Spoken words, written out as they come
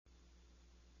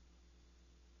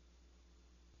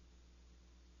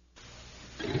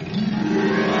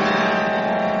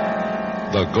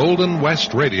The Golden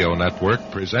West Radio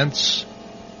Network presents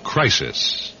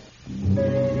Crisis.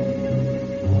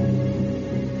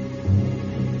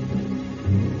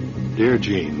 Dear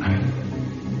Jean,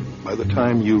 by the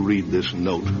time you read this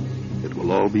note, it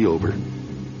will all be over.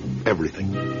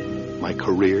 Everything. My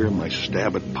career, my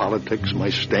stab at politics, my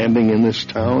standing in this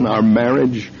town, our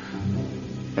marriage,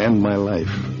 and my life.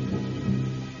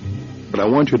 But I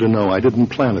want you to know I didn't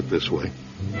plan it this way.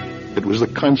 It was the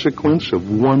consequence of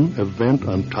one event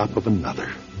on top of another.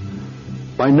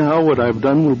 By now, what I've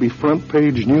done will be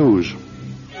front-page news.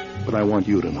 But I want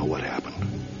you to know what happened.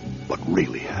 What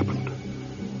really happened.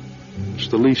 It's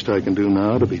the least I can do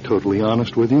now to be totally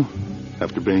honest with you,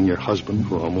 after being your husband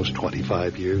for almost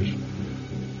 25 years.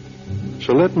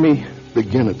 So let me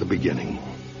begin at the beginning,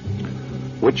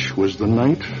 which was the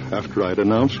night after I'd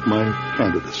announced my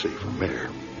candidacy for mayor.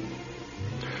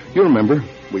 You remember,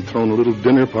 we'd thrown a little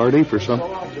dinner party for some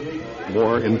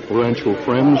more influential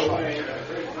friends.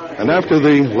 And after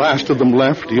the last of them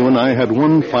left, you and I had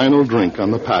one final drink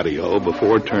on the patio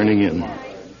before turning in.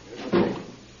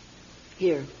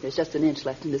 Here, there's just an inch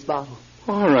left in this bottle.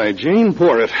 All right, Jean,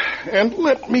 pour it. And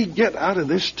let me get out of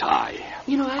this tie.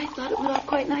 You know, I thought it went off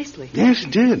quite nicely. Yes,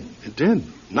 it did. It did.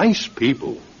 Nice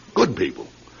people. Good people.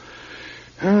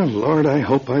 Oh, Lord, I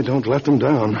hope I don't let them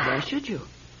down. Why should you?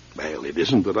 Well, it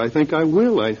isn't that I think I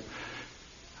will.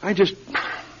 I just...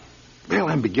 Well,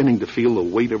 I'm beginning to feel the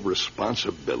weight of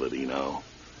responsibility now.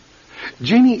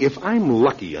 Jeannie, if I'm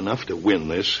lucky enough to win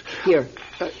this... Here.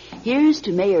 Here's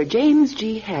to Mayor James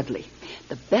G. Hadley,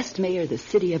 the best mayor the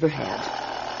city ever had.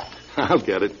 I'll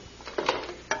get it.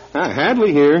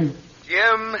 Hadley here.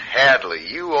 Jim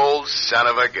Hadley, you old son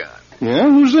of a gun. Yeah,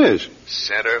 who's this?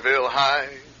 Centerville High,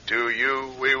 to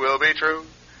you we will be true.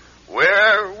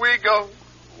 Where we go,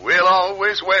 we'll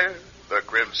always wear the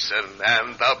crimson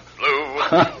and the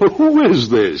blue. Who is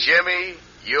this? Jimmy,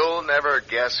 you'll never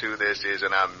guess who this is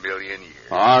in a million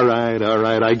years. All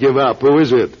right, I give up. Who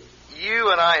is it?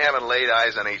 You and I haven't laid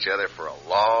eyes on each other for a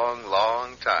long,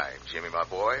 long time, Jimmy, my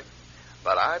boy.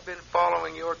 But I've been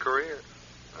following your career.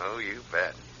 Oh, you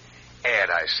bet.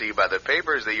 And I see by the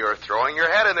papers that you're throwing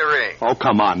your hat in the ring. Oh,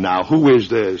 come on now. Who is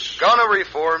this? Gonna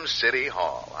reform City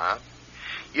Hall, huh?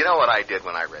 You know what I did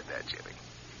when I read that, Jimmy?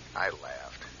 I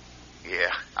laughed. Yeah,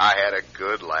 I had a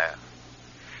good laugh.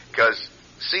 'Cause,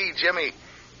 see, Jimmy,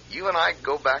 you and I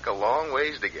go back a long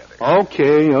ways together.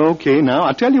 Okay. Now,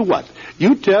 I'll tell you what.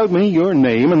 You tell me your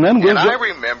name, and then we'll... And I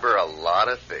remember a lot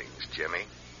of things, Jimmy.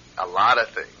 A lot of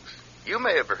things. You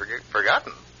may have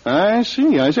forgotten. I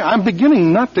see. I'm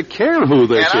beginning not to care who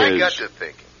this is. And I got to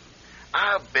thinking,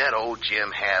 I bet old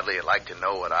Jim Hadley would like to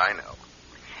know what I know.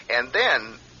 And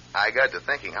then I got to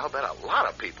thinking, I'll bet a lot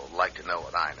of people would like to know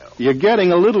what I know. You're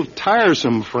getting a little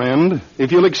tiresome, friend.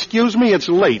 If you'll excuse me, it's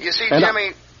late. You see,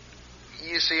 Jimmy,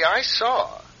 I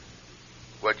saw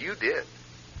what you did.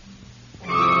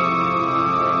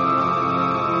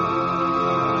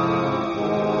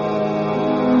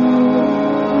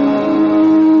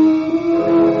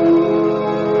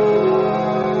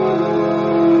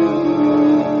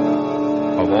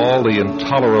 All the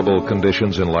intolerable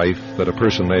conditions in life that a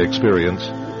person may experience,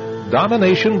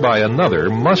 domination by another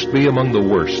must be among the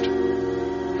worst.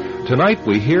 Tonight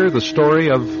we hear the story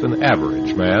of an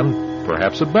average man,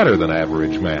 perhaps a better than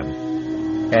average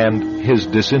man, and his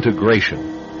disintegration.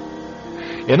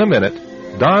 In a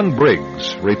minute, Don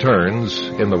Briggs returns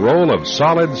in the role of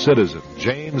solid citizen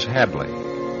James Hadley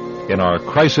in our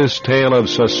crisis tale of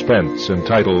suspense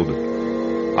entitled,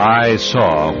 I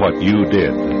Saw What You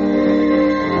Did.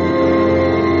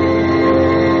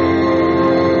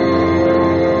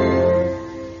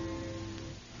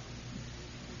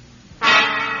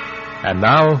 And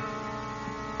now,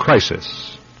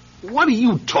 Crisis. What are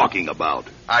you talking about?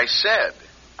 I said,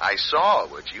 I saw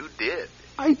what you did.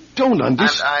 I don't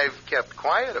understand. And I've kept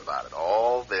quiet about it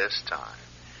all this time.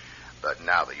 But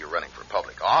now that you're running for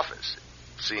public office,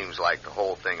 it seems like the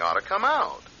whole thing ought to come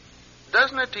out.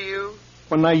 Doesn't it to you?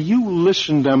 Well, now, you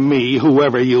listen to me,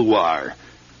 whoever you are.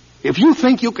 If you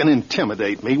think you can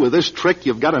intimidate me with this trick,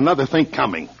 you've got another thing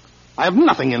coming. I have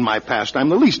nothing in my past I'm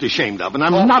the least ashamed of, and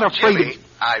I'm not afraid Jimmy, of...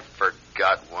 I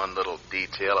forgot one little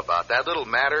detail about that little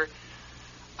matter.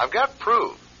 I've got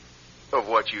proof of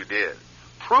what you did.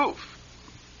 Proof.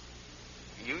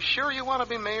 You sure you want to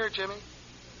be mayor, Jimmy?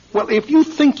 Well, if you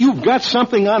think you've got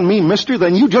something on me, mister,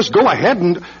 then you just go ahead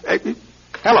and...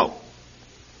 Hello.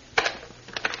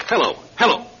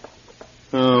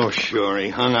 Oh, sure, he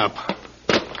hung up.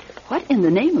 What in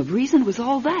the name of reason was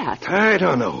all that? I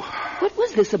don't know. What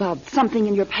was this about something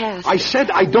in your past? I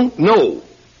said I don't know.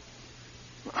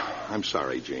 I'm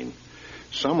sorry, Jean.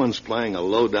 Someone's playing a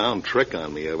low-down trick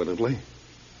on me, evidently.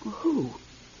 Well, who?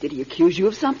 Did he accuse you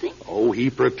of something? Oh, he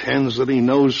pretends that he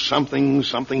knows something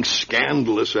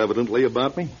scandalous, evidently,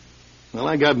 about me. Well,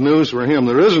 I got news for him.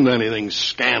 There isn't anything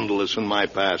scandalous in my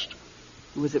past.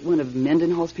 Was it one of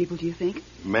Mendenhall's people, do you think?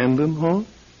 Mendenhall?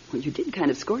 Well, you did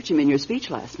kind of scorch him in your speech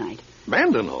last night.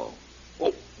 Mendenhall?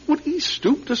 Oh, would he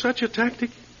stoop to such a tactic?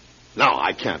 No,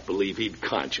 I can't believe he'd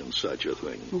conscience such a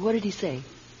thing. Well, what did he say?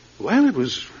 Well, it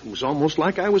was almost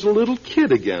like I was a little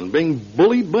kid again, being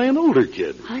bullied by an older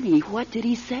kid. Honey, what did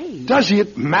he say? Does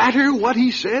it matter what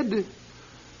he said?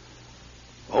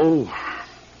 Oh,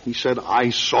 he said,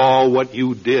 I saw what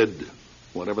you did,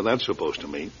 whatever that's supposed to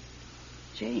mean.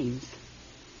 James,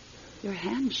 your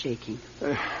hand's shaking.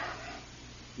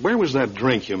 Where was that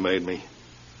drink you made me?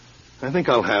 I think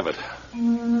I'll have it.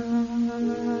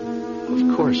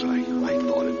 Of course, I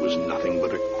thought it was nothing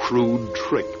but a crude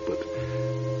trick, but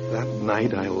that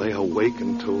night I lay awake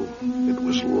until it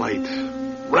was light,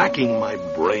 racking my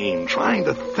brain, trying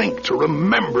to think, to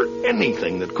remember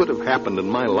anything that could have happened in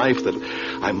my life that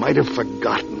I might have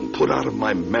forgotten, put out of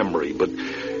my memory, but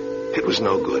it was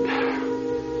no good.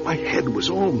 My head was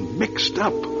all mixed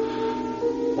up.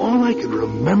 All I could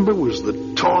remember was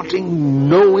the taunting,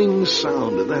 knowing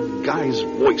sound of that guy's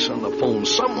voice on the phone,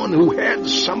 someone who had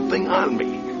something on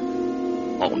me.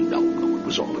 Oh, no, it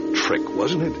was all a trick,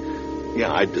 wasn't it?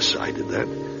 Yeah, I decided that.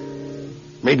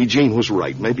 Maybe Jean was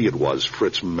right. Maybe it was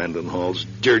Fritz Mendenhall's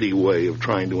dirty way of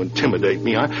trying to intimidate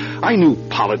me. I knew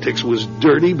politics was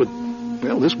dirty, but,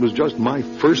 well, this was just my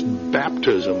first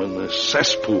baptism in the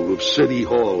cesspool of City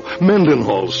Hall,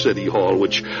 Mendenhall's City Hall,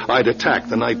 which I'd attacked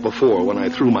the night before when I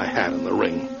threw my hat in the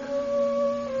ring.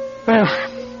 Well,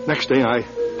 next day I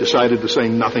decided to say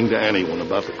nothing to anyone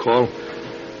about the call.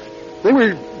 They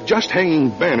were just hanging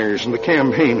banners in the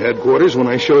campaign headquarters when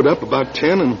I showed up about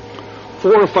 10, and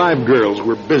 4 or 5 girls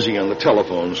were busy on the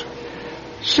telephones.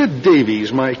 Sid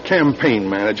Davies, my campaign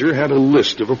manager, had a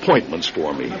list of appointments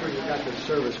for me. Remember, you got the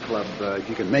service club. If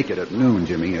you can make it at noon,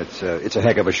 Jimmy. It's a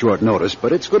heck of a short notice,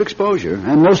 but it's good exposure.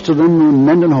 And most of them are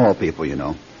Mendenhall people, you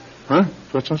know. Huh?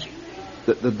 What's that?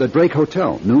 The Drake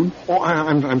Hotel, noon? Oh,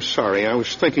 I'm sorry. I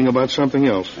was thinking about something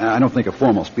else. I don't think a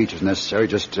formal speech is necessary.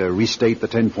 Just restate the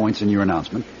 10 points in your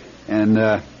announcement. And,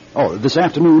 this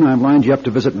afternoon I've lined you up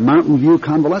to visit Mountain View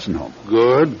Convalescent Home.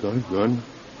 Good.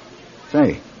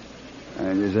 Say,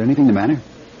 is there anything the matter?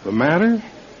 The matter?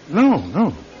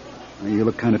 No. You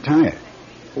look kind of tired.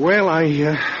 Well,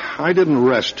 I didn't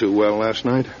rest too well last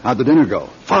night. How'd the dinner go?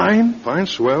 Fine,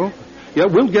 swell. Yeah,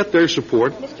 we'll get their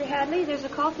support. Mr. Hadley, there's a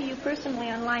call for you personally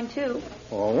on line 2.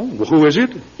 Oh, well, who is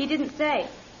it? He didn't say.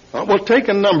 Well, take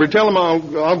a number. Tell him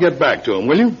I'll get back to him,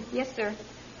 will you? Yes, sir.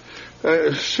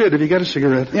 Sid, have you got a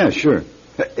cigarette? Yeah, sure.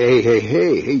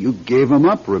 Hey, you gave him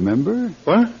up, remember?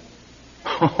 What?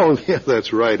 Oh, yeah,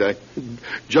 that's right.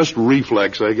 Just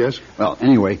reflex, I guess. Well,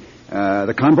 anyway,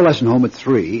 the convalescent home at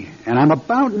 3, and I'm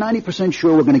about 90%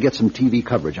 sure we're going to get some TV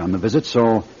coverage on the visit,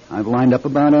 so I've lined up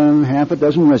about half a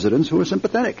dozen residents who are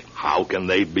sympathetic. How can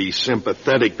they be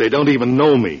sympathetic? They don't even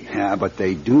know me. Yeah, but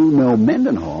they do know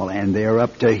Mendenhall, and they're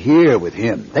up to here with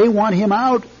him. They want him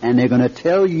out, and they're going to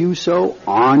tell you so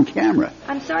on camera.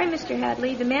 I'm sorry, Mr.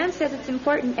 Hadley. The man says it's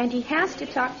important, and he has to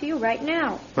talk to you right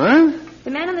now. Huh? The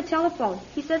man on the telephone.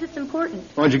 He says it's important.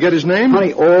 Oh, did you get his name?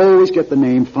 Honey, always get the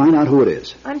name. Find out who it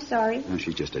is. I'm sorry. Oh,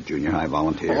 she's just a junior high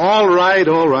volunteer. All right.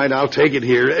 I'll take it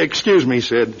here. Excuse me,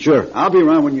 Sid. Sure. I'll be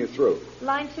around when you're through.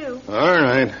 Line 2. All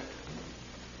right.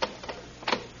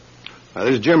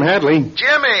 This is Jim Hadley.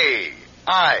 Jimmy!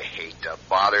 I hate to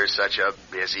bother such a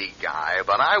busy guy,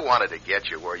 but I wanted to get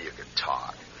you where you could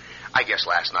talk. I guess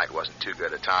last night wasn't too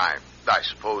good a time. I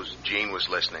suppose Jean was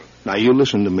listening. Now, you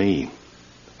listen to me.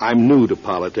 I'm new to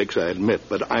politics, I admit,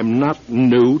 but I'm not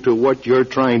new to what you're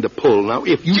trying to pull. Now,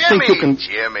 if you think you can...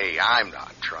 Jimmy, I'm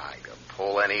not trying to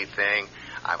pull anything.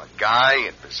 I'm a guy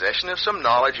in possession of some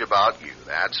knowledge about you,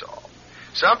 that's all.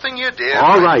 Something you did...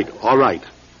 All right.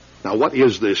 Now, what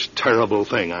is this terrible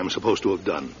thing I'm supposed to have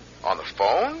done? On the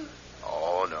phone?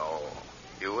 Oh, no.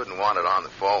 You wouldn't want it on the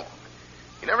phone.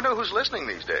 You never know who's listening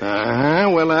these days.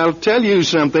 Well, I'll tell you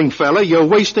something, fella. You're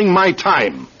wasting my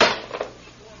time.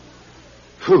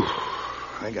 Whew.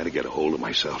 I got to get a hold of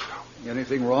myself.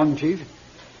 Anything wrong, Chief?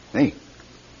 Hey,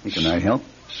 can I help?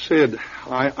 Sid,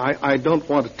 I don't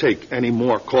want to take any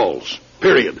more calls.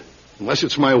 Period. Unless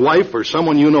it's my wife or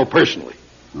someone you know personally.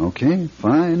 Okay,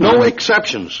 fine. No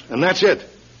exceptions, and that's it.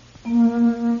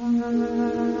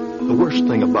 The worst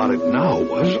thing about it now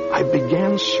was I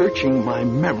began searching my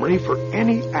memory for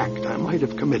any act I might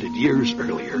have committed years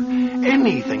earlier.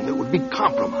 Anything that would be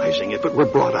compromising if it were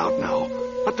brought out now.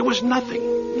 But there was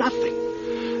nothing.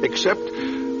 Except,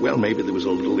 well, maybe there was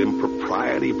a little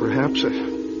impropriety, perhaps.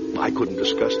 I couldn't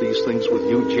discuss these things with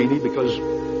you, Jeannie, because,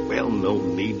 well, no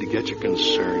need to get you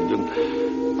concerned.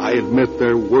 And I admit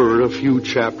there were a few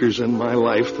chapters in my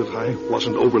life that I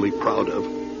wasn't overly proud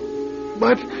of.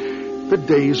 But the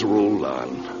days rolled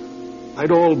on.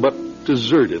 I'd all but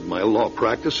deserted my law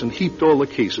practice and heaped all the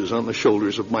cases on the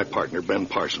shoulders of my partner, Ben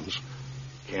Parsons.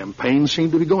 Campaign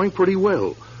seemed to be going pretty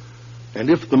well. And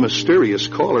if the mysterious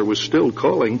caller was still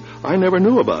calling, I never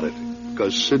knew about it,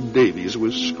 because Sid Davies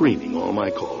was screening all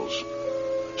my calls.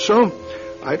 So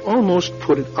I'd almost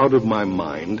put it out of my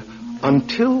mind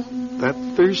until that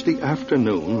Thursday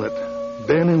afternoon that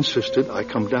Ben insisted I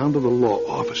come down to the law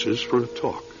offices for a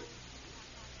talk.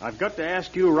 I've got to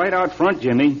ask you right out front,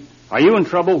 Jimmy. Are you in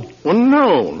trouble? Well,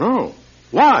 no.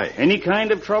 Why? Any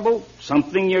kind of trouble?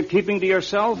 Something you're keeping to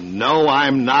yourself? No,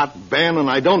 I'm not, Ben, and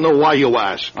I don't know why you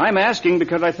ask. I'm asking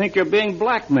because I think you're being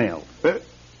blackmailed.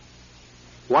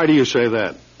 Why do you say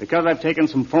that? Because I've taken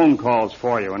some phone calls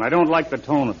for you, and I don't like the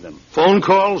tone of them. Phone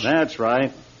calls? That's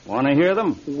right. Want to hear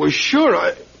them? Well,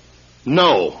 sure,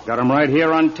 No. Got them right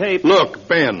here on tape. Look,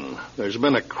 Ben, there's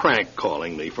been a crank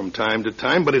calling me from time to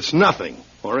time, but it's nothing.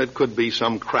 Or it could be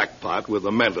some crackpot with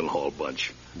a Mendenhall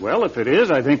bunch. Well, if it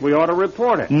is, I think we ought to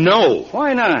report it. No.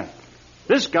 Why not?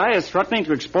 This guy is threatening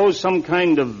to expose some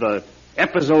kind of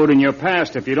episode in your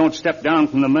past if you don't step down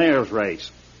from the mayor's race.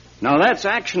 Now, that's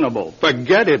actionable.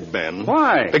 Forget it, Ben.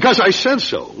 Why? Because I said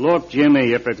so. Look,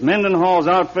 Jimmy, if it's Mendenhall's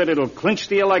outfit, it'll clinch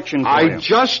the election for you. I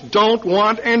just don't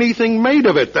want anything made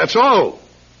of it, that's all.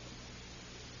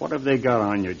 What have they got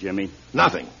on you, Jimmy?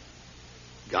 Nothing.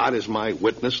 God is my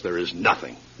witness, there is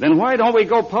nothing. Then why don't we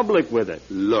go public with it?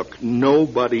 Look,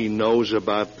 nobody knows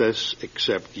about this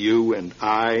except you and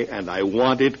I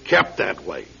want it kept that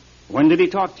way. When did he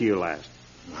talk to you last?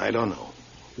 I don't know.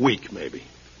 Week, maybe.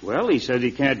 Well, he says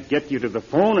he can't get you to the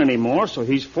phone anymore, so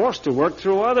he's forced to work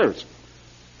through others.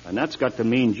 And that's got to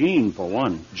mean Gene, for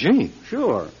one. Gene?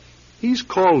 Sure. He's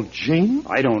called Gene?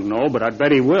 I don't know, but I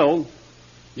bet he will.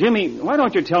 Jimmy, why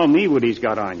don't you tell me what he's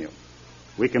got on you?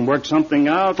 We can work something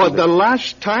out. For the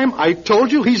last time, I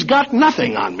told you he's got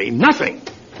nothing on me. Nothing.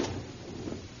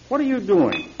 What are you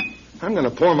doing? I'm going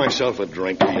to pour myself a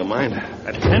drink. Do you mind?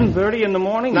 At 10:30 in the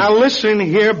morning? Now, listen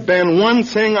here, Ben. One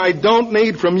thing I don't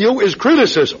need from you is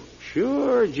criticism.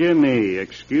 Sure, Jimmy.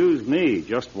 Excuse me.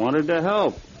 Just wanted to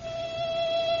help.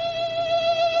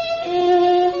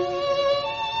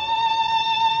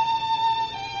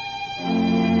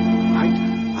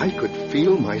 I could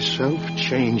feel myself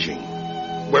changing.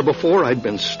 Where before I'd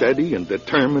been steady and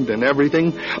determined in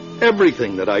everything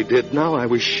that I did, now I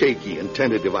was shaky and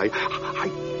tentative. I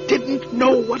didn't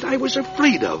know what I was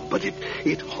afraid of, but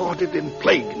it haunted and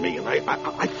plagued me, and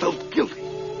I felt guilty.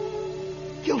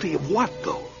 Guilty of what,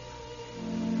 though?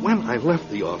 When I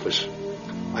left the office,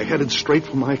 I headed straight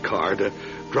for my car to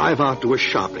drive out to a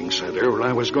shopping center where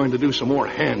I was going to do some more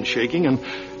handshaking, and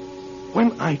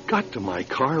when I got to my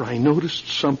car, I noticed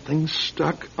something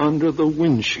stuck under the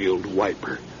windshield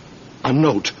wiper. A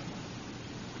note.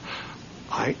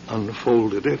 I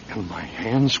unfolded it, and my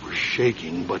hands were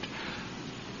shaking, but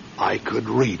I could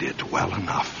read it well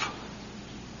enough.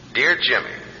 Dear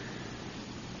Jimmy,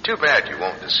 too bad you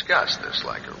won't discuss this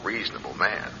like a reasonable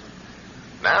man.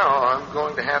 Now I'm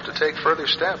going to have to take further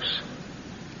steps.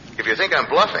 If you think I'm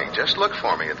bluffing, just look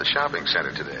for me at the shopping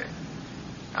center today.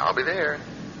 I'll be there.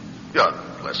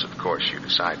 Unless, of course, you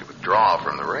decide to withdraw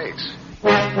from the race.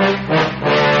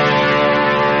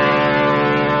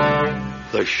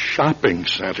 The shopping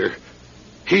center.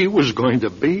 He was going to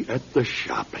be at the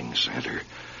shopping center.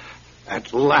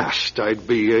 At last I'd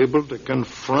be able to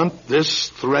confront this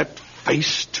threat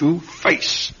face to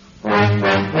face.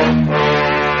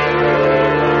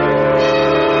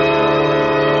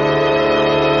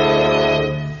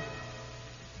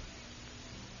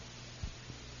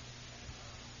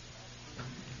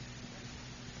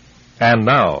 And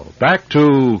now, back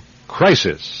to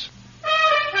Crisis.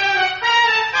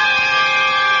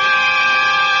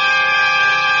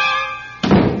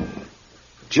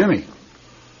 Jimmy,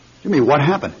 what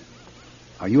happened?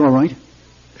 Are you all right?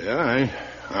 Yeah,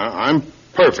 I'm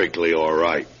perfectly all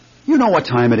right. You know what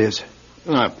time it is?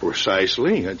 Not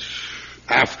precisely. It's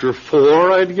after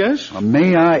 4, I'd guess.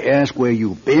 May I ask where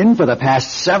you've been for the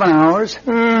past 7 hours?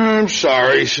 I'm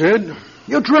sorry, Sid.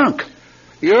 You're drunk.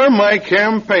 You're my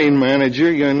campaign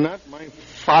manager. You're not my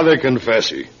father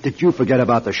confessor. Did you forget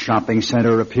about the shopping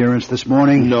center appearance this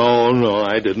morning? No,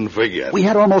 I didn't forget. We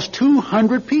had almost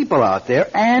 200 people out there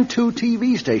and 2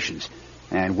 TV stations.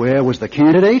 And where was the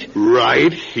candidate?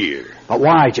 Right here. But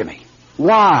why, Jimmy?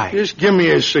 Why? Just give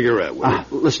me a cigarette, will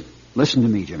you? Listen to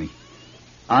me, Jimmy.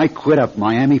 I quit a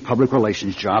Miami public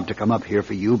relations job to come up here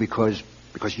for you because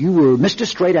Because you were Mr.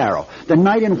 Straight Arrow, the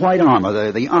knight in white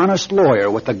armor, the honest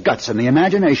lawyer with the guts and the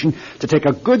imagination to take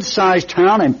a good-sized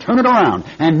town and turn it around.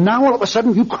 And now all of a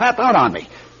sudden you crap out on me.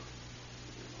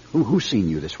 Who's seen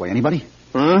you this way? Anybody?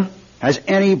 Huh? Has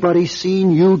anybody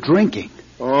seen you drinking?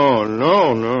 Oh,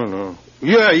 no.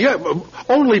 Yeah,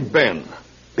 only Ben.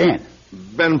 Ben?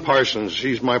 Ben Parsons,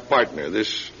 he's my partner.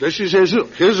 This is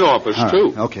his office,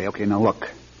 too. Okay, now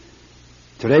look.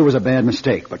 Today was a bad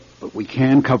mistake, but we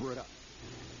can cover it up.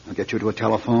 I'll get you to a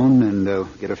telephone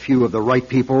and get a few of the right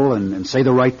people and say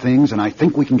the right things, and I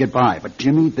think we can get by. But,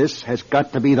 Jimmy, this has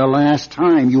got to be the last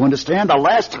time. You understand? The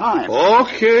last time.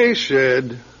 Okay,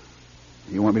 Sid.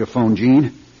 You want me to phone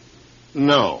Gene?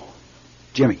 No.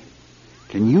 Jimmy,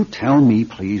 can you tell me,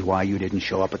 please, why you didn't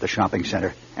show up at the shopping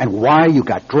center? And why you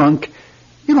got drunk?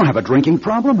 You don't have a drinking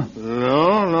problem.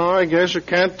 No, I guess I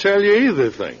can't tell you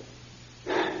either thing.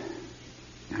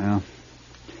 Well,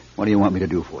 what do you want me to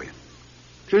do for you?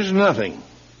 Just nothing.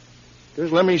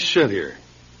 Just let me sit here.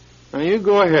 Now, you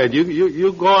go ahead.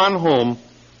 You go on home.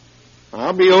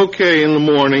 I'll be okay in the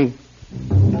morning.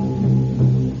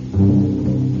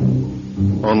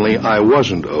 Only I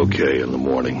wasn't okay in the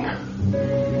morning.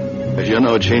 As you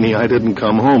know, Jeannie, I didn't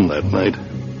come home that night.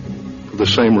 For the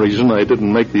same reason I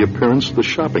didn't make the appearance at the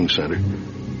shopping center.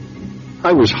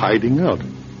 I was hiding out.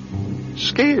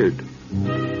 Scared.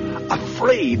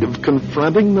 Afraid of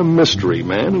confronting the mystery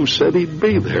man who said he'd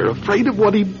be there. Afraid of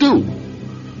what he'd do.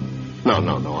 No.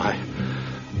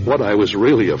 What I was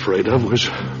really afraid of was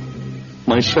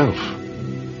myself.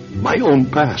 My own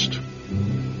past.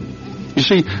 You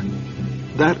see,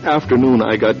 that afternoon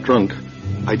I got drunk.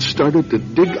 I'd started to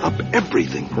dig up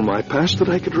everything from my past that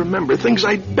I could remember. Things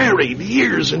I'd buried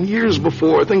years and years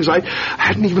before. Things I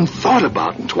hadn't even thought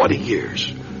about in 20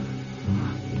 years.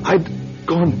 I'd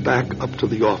gone back up to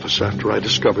the office after I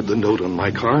discovered the note on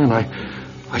my car, and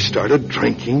I started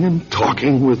drinking and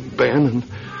talking with Ben, and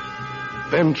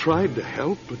Ben tried to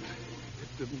help, but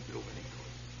it didn't do any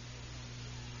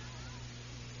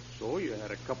good. So you had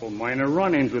a couple minor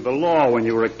run-ins with the law when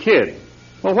you were a kid.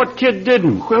 Well, what kid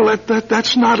didn't? Well,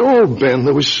 that's not all, Ben.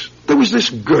 There was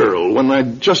this girl when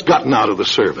I'd just gotten out of the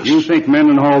service. You think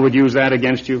Mendenhall would use that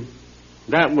against you?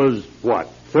 That was, what,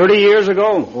 30 years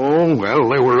ago? Oh, well,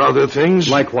 there were other things.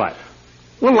 Like what?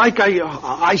 Well, like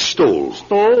I stole.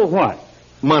 Stole what?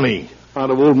 Money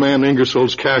out of old man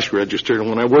Ingersoll's cash register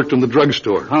when I worked in the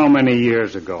drugstore. How many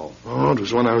years ago? Oh, it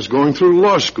was when I was going through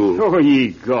law school. Oh, ye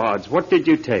gods. What did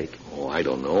you take? Oh, I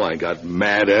don't know. I got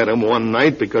mad at him one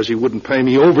night because he wouldn't pay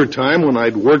me overtime when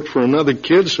I'd worked for another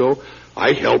kid, so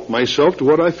I helped myself to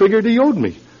what I figured he owed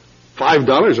me.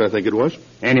 $5, I think it was.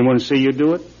 Anyone see you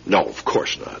do it? No, of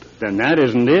course not. Then that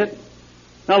isn't it.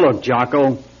 Now, look,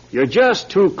 Jocko, you're just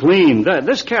too clean.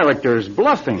 This character is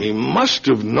bluffing. He must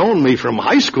have known me from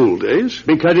high school days.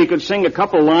 Because he could sing a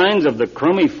couple lines of the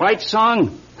crummy fight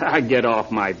song? Get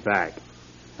off my back.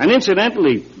 And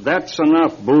incidentally, that's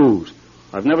enough booze.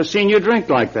 I've never seen you drink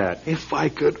like that. If I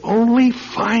could only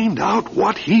find out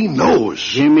what he knows.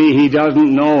 Jimmy, he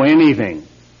doesn't know anything.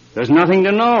 There's nothing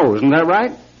to know, isn't that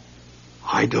right?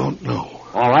 I don't know.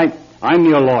 All right, I'm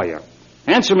your lawyer.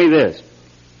 Answer me this.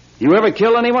 You ever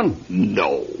kill anyone?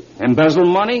 No. Embezzle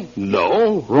money?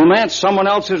 No. Romance someone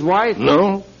else's wife?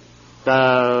 No.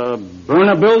 Burn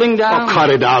a building down? Oh,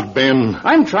 cut it out, Ben.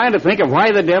 I'm trying to think of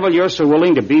why the devil you're so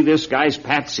willing to be this guy's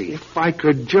patsy. If I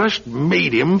could just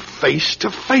meet him face to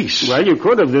face. Well, you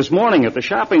could have this morning at the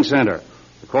shopping center,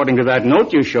 according to that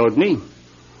note you showed me.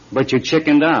 But you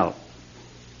chickened out.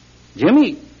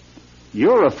 Jimmy,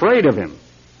 you're afraid of him.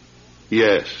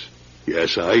 Yes,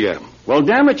 I am. Well,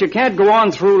 damn it, you can't go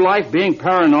on through life being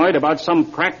paranoid about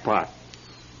some crackpot.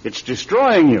 It's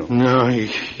destroying you. No,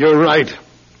 you're right.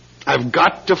 I've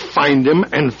got to find him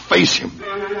and face him.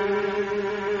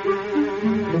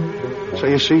 So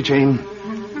you see, Jane,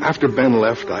 after Ben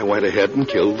left, I went ahead and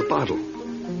killed the bottle.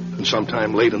 And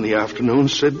sometime late in the afternoon,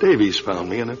 Sid Davies found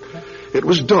me, and it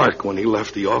was dark when he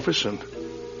left the office, and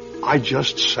I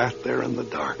just sat there in the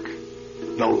dark.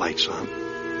 No lights on.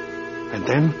 And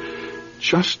then,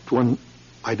 just when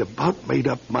I'd about made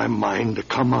up my mind to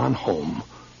come on home,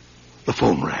 the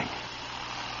phone rang.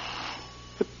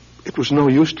 It was no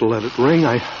use to let it ring.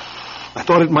 I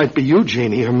thought it might be you,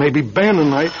 Jeannie, or maybe Ben,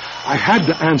 and I had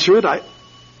to answer it. I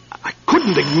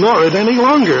couldn't ignore it any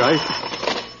longer.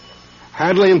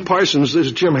 Hadley and Parsons, this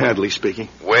is Jim Hadley speaking.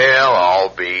 Well,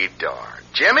 I'll be darned.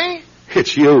 Jimmy?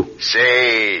 It's you.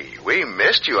 Say, we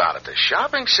missed you out at the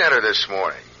shopping center this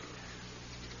morning.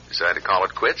 Decided to call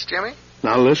it quits, Jimmy?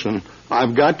 Now listen,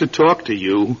 I've got to talk to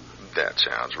you. That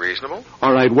sounds reasonable.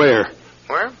 All right, where?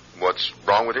 Where? What's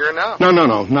wrong with here now? No,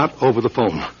 not over the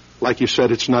phone. Like you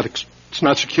said, it's not It's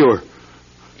not secure.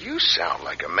 You sound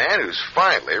like a man who's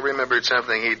finally remembered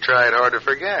something he tried hard to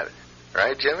forget.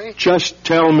 Right, Jimmy? Just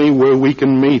tell me where we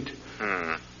can meet.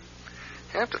 You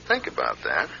have to think about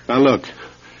that. Now, look.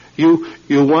 You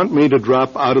want me to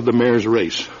drop out of the mayor's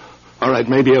race. All right,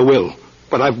 maybe I will.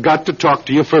 But I've got to talk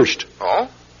to you first. Oh?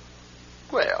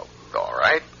 Well, all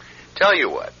right. Tell you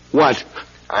what. What?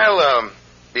 I'll,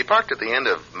 be parked at the end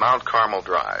of Mount Carmel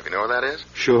Drive. You know where that is?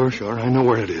 Sure. I know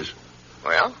where it is.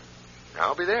 Well,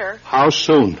 I'll be there. How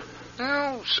soon?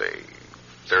 Oh, say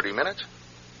 30 minutes.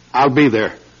 I'll be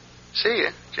there. See you,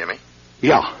 Jimmy.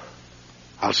 Yeah,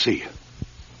 I'll see you.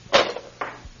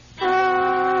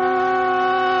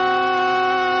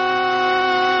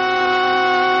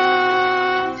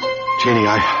 Jeannie,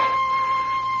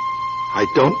 I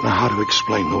don't know how to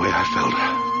explain the way I felt.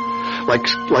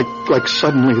 Like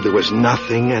suddenly there was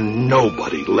nothing and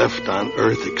nobody left on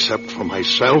earth except for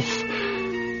myself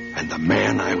and the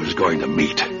man I was going to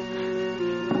meet.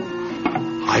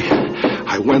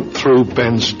 I went through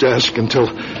Ben's desk until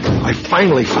I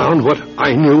finally found what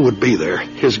I knew would be there,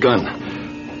 his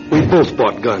gun. We both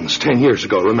bought guns 10 years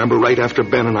ago, remember, right after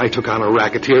Ben and I took on a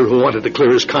racketeer who wanted to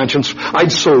clear his conscience.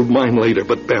 I'd sold mine later,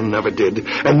 but Ben never did.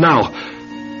 And now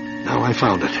I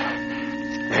found it.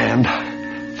 And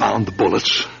found the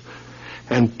bullets.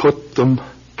 And put them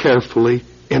carefully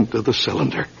into the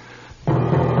cylinder.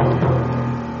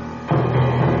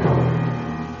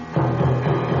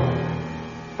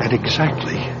 At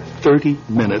exactly 30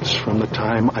 minutes from the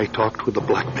time I talked with the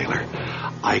blackmailer,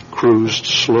 I cruised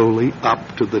slowly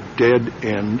up to the dead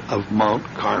end of Mount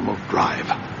Carmel Drive.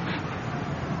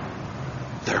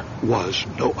 There was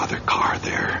no other car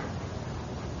there.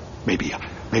 Maybe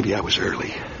I was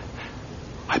early.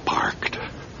 I parked,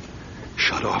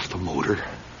 shut off the motor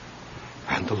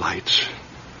and the lights.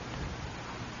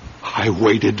 I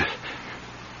waited,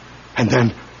 and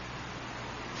then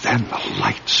the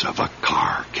lights of a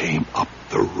car came up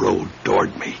the road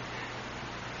toward me.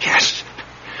 Yes,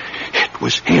 it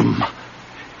was him.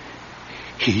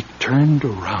 He turned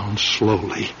around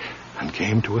slowly and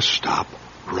came to a stop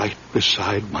right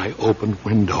beside my open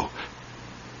window.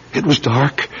 It was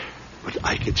dark, but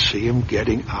I could see him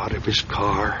getting out of his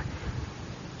car,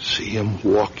 see him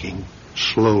walking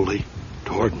slowly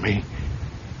toward me.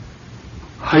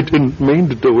 I didn't mean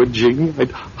to do it, Jean.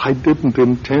 I didn't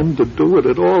intend to do it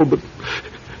at all, but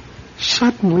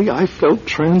suddenly I felt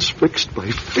transfixed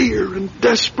by fear and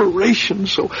desperation,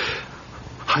 so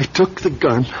I took the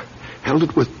gun, held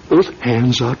it with both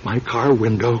hands out my car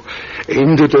window,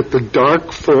 aimed it at the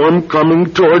dark form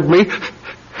coming toward me,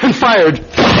 and fired.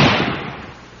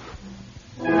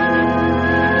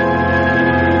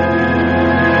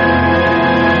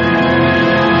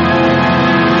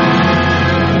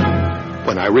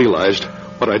 When I realized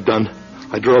what I'd done,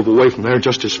 I drove away from there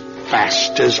just as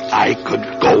fast as I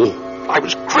could go. I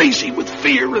was crazy with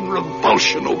fear and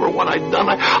revulsion over what I'd done.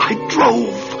 I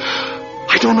drove.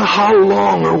 I don't know how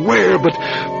long or where, but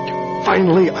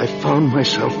finally I found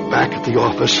myself back at the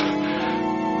office.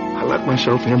 I let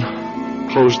myself in,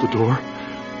 closed the door,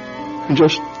 and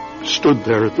just stood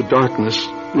there at the darkness,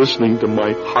 listening to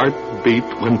my heart beat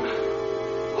when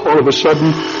all of a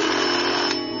sudden...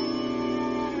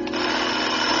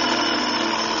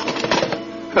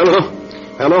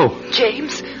 Hello?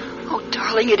 James? Oh,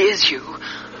 darling, it is you.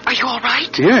 Are you all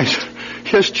right?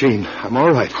 Yes, Jean, I'm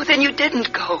all right. Oh, then you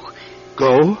didn't go.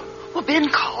 Go? Well, Ben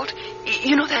called.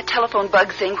 You know that telephone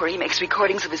bug thing where he makes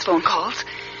recordings of his phone calls?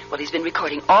 Well, he's been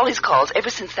recording all his calls ever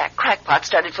since that crackpot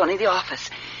started phoning the office.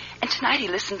 And tonight he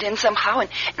listened in somehow,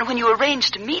 and when you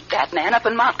arranged to meet that man up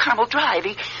on Mount Carmel Drive,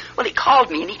 he called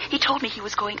me, and he told me he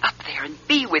was going up there and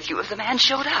be with you if the man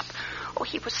showed up. Oh,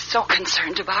 he was so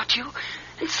concerned about you,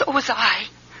 and so was I.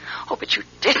 Oh, but you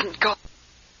didn't go.